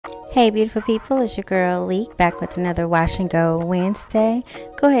Hey beautiful people, it's your girl Leek back with another Wash and Go Wednesday.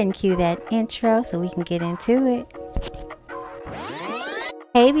 Go ahead and cue that intro so we can get into it.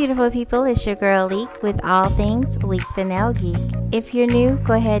 Hey beautiful people, it's your girl Leek with all things LiqueTheNailGeek. If you're new,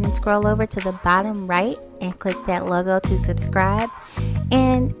 go ahead and scroll over to the bottom right and click that logo to subscribe.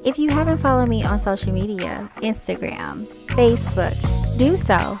 And if you haven't followed me on social media, Instagram, Facebook, do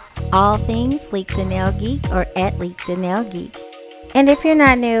so. All things LiqueTheNailGeek or at LiqueTheNailGeek. And if you're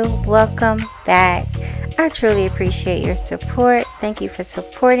not new, welcome back. I truly appreciate your support. Thank you for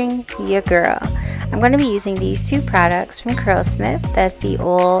supporting your girl. I'm going to be using these two products from Curlsmith. That's the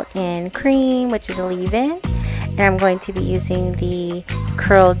oil and cream, which is a leave-in. And I'm going to be using the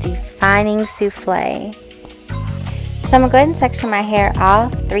curl defining souffle. So I'm going to go ahead and section my hair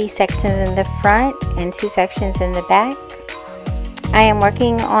off. 3 sections in the front and 2 sections in the back. I am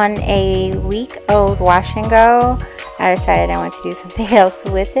working on a week-old wash and go. I decided I want to do something else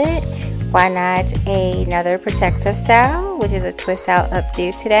with it. Why not another protective style, which is a twist out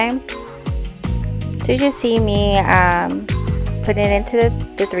updo today. So you just see me putting it into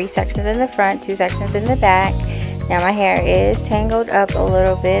the 3 sections in the front, 2 sections in the back. Now my hair is tangled up a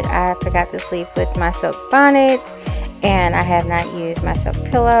little bit. I forgot to sleep with my silk bonnet, and I have not used my silk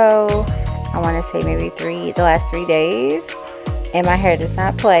pillow. I want to say maybe the last 3 days. And my hair does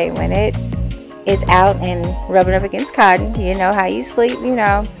not play when it is out and rubbing up against cotton. You know how you sleep, you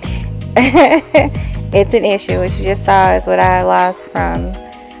know. It's an issue. What you just saw is what I lost from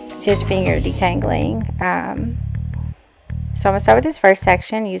just finger detangling. So I'm going to start with this first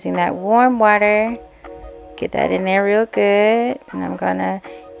section using that warm water. Get that in there real good. And I'm going to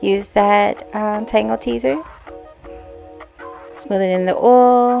use that tangle teaser. Smooth it in the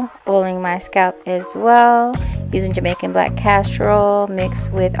oil. Oiling my scalp as well. Using Jamaican black castor oil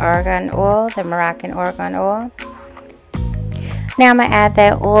mixed with argan oil, the Moroccan argan oil. Now I'm going to add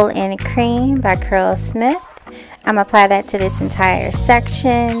that oil and cream by Curlsmith. I'm going to apply that to this entire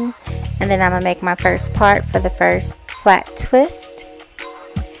section. And then I'm going to make my first part for the first flat twist.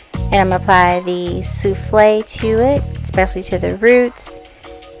 And I'm going to apply the souffle to it, especially to the roots.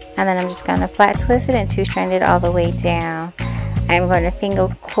 And then I'm just going to flat twist it and 2-strand it all the way down. I'm going to finger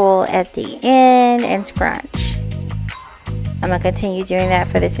coil at the end and scrunch. I'm going to continue doing that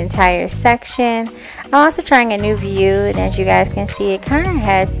for this entire section. I'm also trying a new view, and as you guys can see, it kind of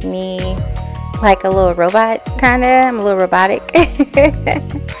has me like a little robot, kind of. I'm a little robotic.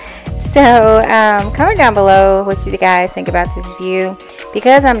 So, comment down below what you guys think about this view.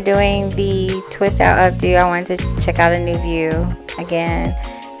 Because I'm doing the twist out updo, I wanted to check out a new view again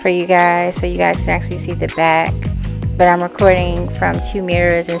for you guys, so you guys can actually see the back. But I'm recording from 2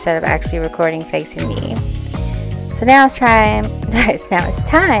 mirrors instead of actually recording facing me. So now it's time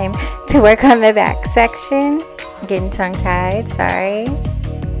to work on the back section. Getting tongue-tied, sorry.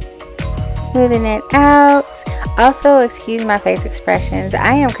 Smoothing it out. Also, excuse my face expressions.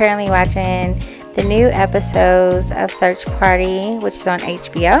 I am currently watching the new episodes of Search Party, which is on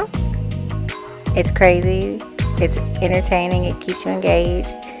HBO. It's crazy. It's entertaining. It keeps you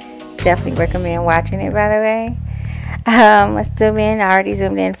engaged. Definitely recommend watching it, by the way. Let's zoom in. I already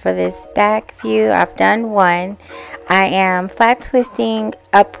zoomed in for this back view. I've done one. I am flat twisting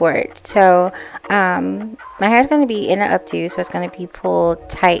upward. So my hair is going to be in an updo, so it's going to be pulled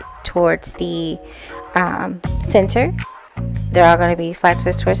tight towards the center. They're all going to be flat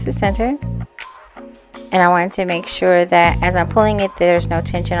twist towards the center. And I wanted to make sure that as I'm pulling it, there's no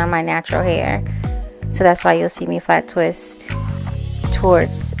tension on my natural hair. So that's why you'll see me flat twist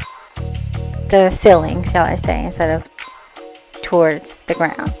towards the ceiling, shall I say, instead of towards the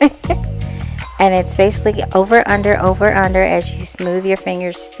ground. And it's basically over under as you smooth your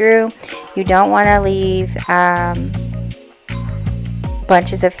fingers through. You don't want to leave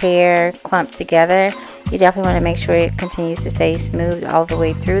bunches of hair clumped together. You definitely want to make sure it continues to stay smooth all the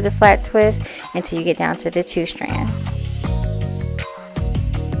way through the flat twist until you get down to the 2-strand.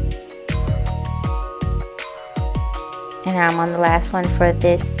 And now I'm on the last one for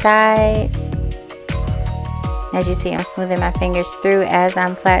this side. As you see, I'm smoothing my fingers through as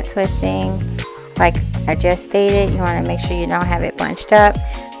I'm flat twisting. Like I just stated, you want to make sure you don't have it bunched up.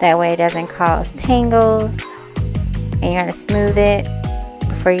 That way it doesn't cause tangles. And you're going to smooth it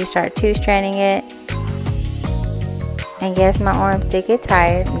before you start 2-stranding it. And yes, my arms did get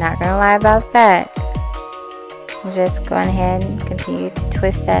tired. I'm not going to lie about that. I'm just going ahead and continue to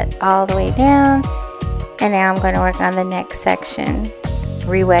twist that all the way down. And now I'm going to work on the next section.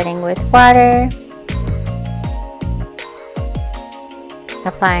 Re-wetting with water.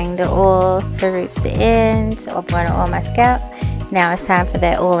 Applying the oils to roots to ends. I'm going to oil my scalp. Now it's time for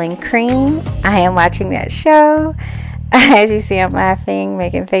that oil and cream. I am watching that show. As you see, I'm laughing,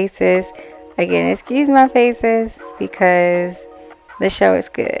 making faces. Again, excuse my faces because the show is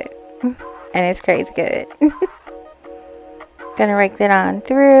good. And it's crazy good. Gonna rake that on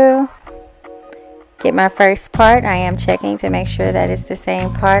through. Get my first part. I am checking to make sure that it's the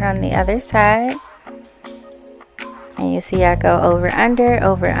same part on the other side. And you see I go over, under,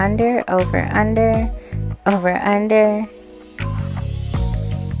 over, under, over, under, over, under.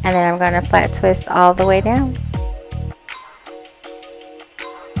 And then I'm gonna flat twist all the way down.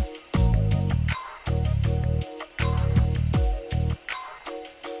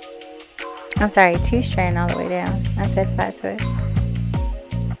 I'm sorry, 2 strand all the way down. I said flat twist.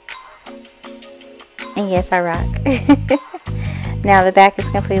 And yes, I rock. Now the back is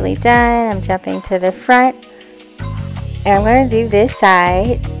completely done. I'm jumping to the front. And I'm going to do this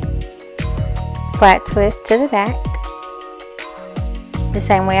side. Flat twist to the back. The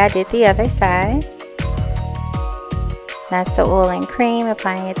same way I did the other side. That's the oil and cream.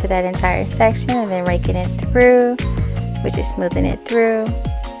 Applying it to that entire section. And then raking it through. Which is smoothing it through.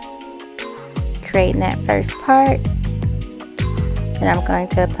 Creating that first part. And I'm going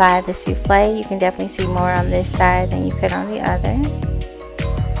to apply the souffle. You can definitely see more on this side than you could on the other.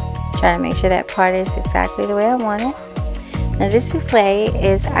 Try to make sure that part is exactly the way I want it. Now this souffle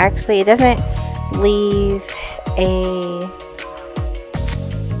is actually, it doesn't leave a,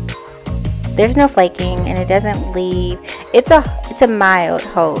 there's no flaking, and it doesn't leave, it's a mild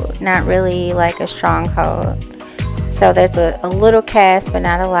hold, not really like a strong hold. So there's a little cast, but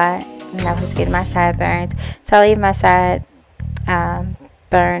not a lot. And I was just getting my sideburns. So I leave my side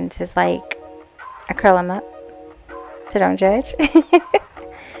burns is like, I curl them up, so don't judge.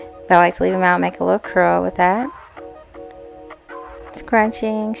 But I like to leave them out, make a little curl with that.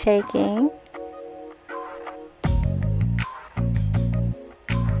 Scrunching, shaking,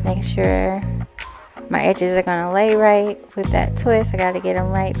 make sure my edges are gonna lay right with that twist. I gotta get them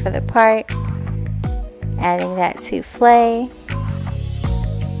right for the part. Adding that souffle.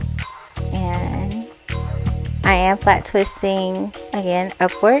 I am flat twisting again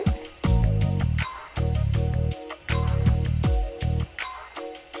upward.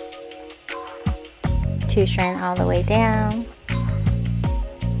 Two strand all the way down.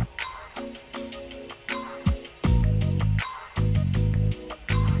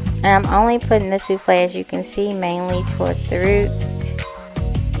 And I'm only putting the souffle, as you can see, mainly towards the roots.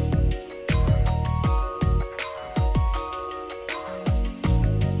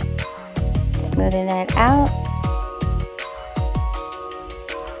 Smoothing that out.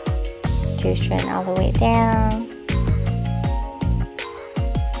 2 strand all the way down.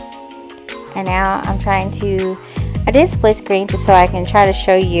 And now I'm trying to, I did split screen just so I can try to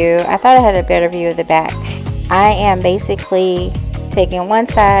show you. I thought I had a better view of the back. I am basically taking one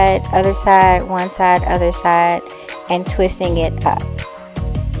side, other side, one side, other side, and twisting it up.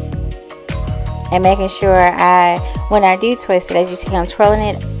 And making sure when I do twist it, as you see, I'm twirling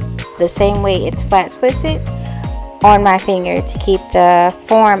it the same way it's flat twisted on my finger to keep the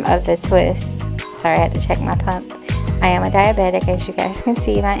form of the twist. Sorry, I had to check my pump. I am a diabetic, as you guys can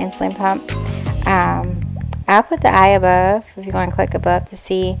see, my insulin pump. I'll put the eye above, if you're going to click above to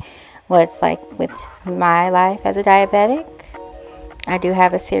see what it's like with my life as a diabetic. I do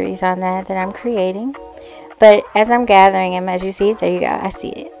have a series on that I'm creating. But as I'm gathering them, as you see, there you go, I see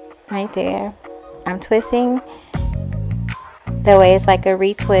it right there. I'm twisting the way it's like a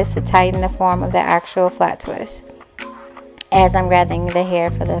retwist to tighten the form of the actual flat twist as I'm gathering the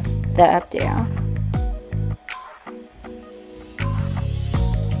hair for the up down.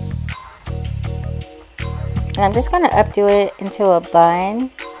 And I'm just going to updo it into a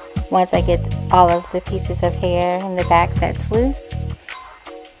bun once I get all of the pieces of hair in the back that's loose.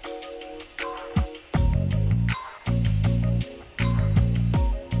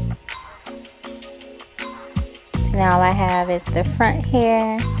 So now all I have is the front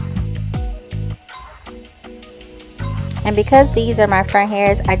hair. And because these are my front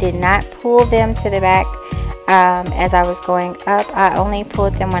hairs, I did not pull them to the back as I was going up. I only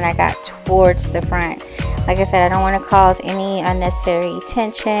pulled them when I got towards the front. Like I said, I don't want to cause any unnecessary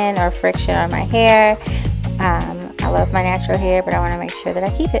tension or friction on my hair. I love my natural hair, but I want to make sure that I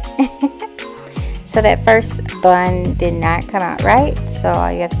keep it. So that first bun did not come out right. So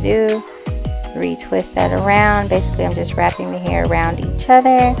all you have to do, retwist that around. Basically, I'm just wrapping the hair around each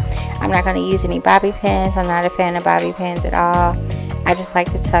other. I'm not going to use any bobby pins. I'm not a fan of bobby pins at all. I just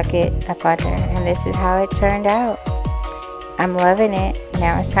like to tuck it up under, and this is how it turned out. I'm loving it.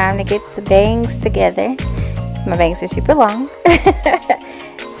 Now it's time to get the bangs together. My bangs are super long.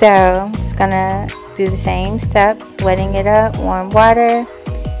 So I'm just gonna do the same steps, wetting it up, warm water,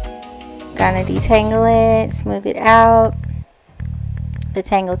 gonna detangle it, smooth it out. The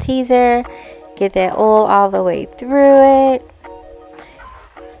tangle teaser, get that oil all the way through it.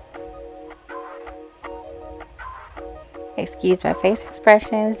 Excuse my face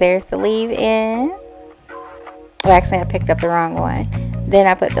expressions. There's the leave-in. Well, actually, I picked up the wrong one. Then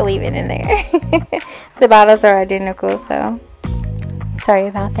I put the leave-in in there. The bottles are identical, so sorry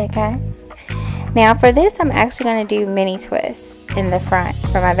about that, guys. Now for this, I'm actually going to do mini twists in the front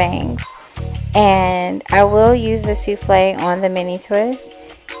for my bangs. And I will use the souffle on the mini twist.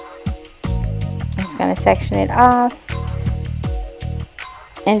 I'm just going to section it off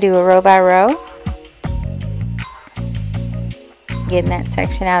and do a row by row. Getting that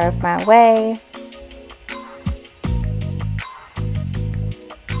section out of my way.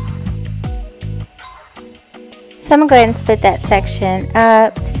 So I'm going to go ahead and split that section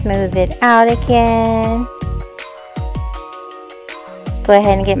up, smooth it out again. Go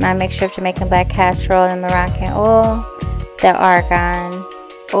ahead and get my mixture of Jamaican black castor oil and Moroccan oil, the argan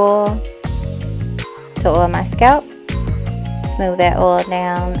oil to oil my scalp. Smooth that oil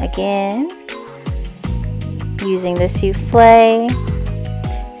down again. Using the souffle,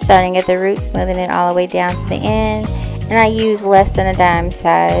 starting at the root, smoothing it all the way down to the end. And I use less than a dime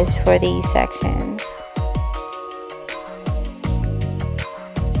size for these sections.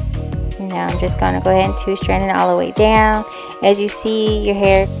 Now I'm just going to go ahead and two-strand it all the way down. As you see, your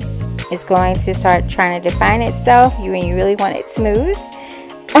hair is going to start trying to define itself when you really want it smooth.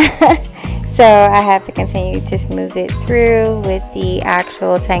 So I have to continue to smooth it through with the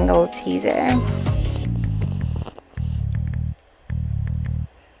actual tangle teaser.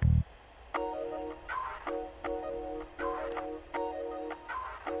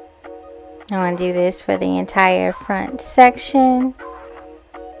 I want to do this for the entire front section.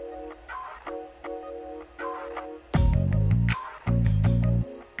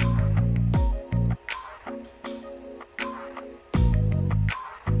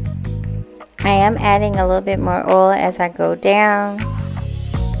 I am adding a little bit more oil as I go down.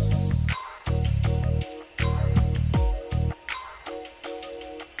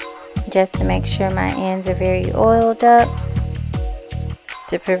 Just to make sure my ends are very oiled up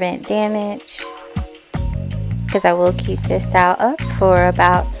to prevent damage. Because I will keep this style up for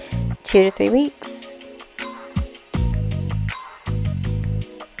about 2 to 3 weeks.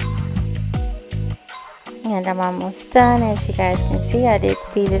 And I'm almost done. As you guys can see, I did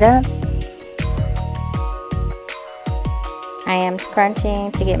speed it up. I am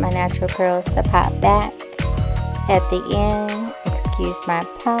scrunching to get my natural curls to pop back at the end. Excuse my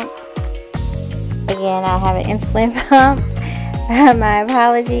pump. Again, I have an insulin pump. My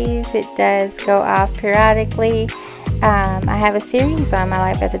apologies. It does go off periodically. I have a series on my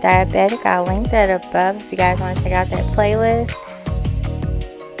life as a diabetic. I'll link that above if you guys want to check out that playlist.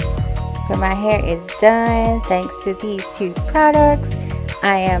 But my hair is done thanks to these 2 products.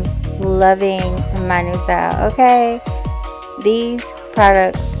 I am loving my new style, okay? These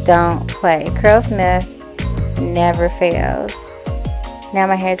products don't play. Curlsmith never fails. Now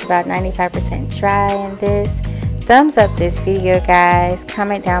my hair is about 95% dry in this. Thumbs up this video, guys.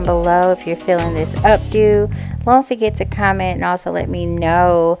 Comment down below if you're feeling this updo. Don't forget to comment and also let me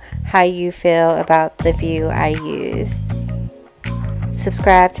know how you feel about the view I used.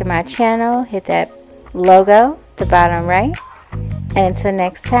 Subscribe to my channel. Hit that logo, the bottom right. And until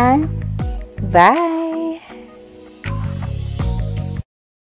next time, bye.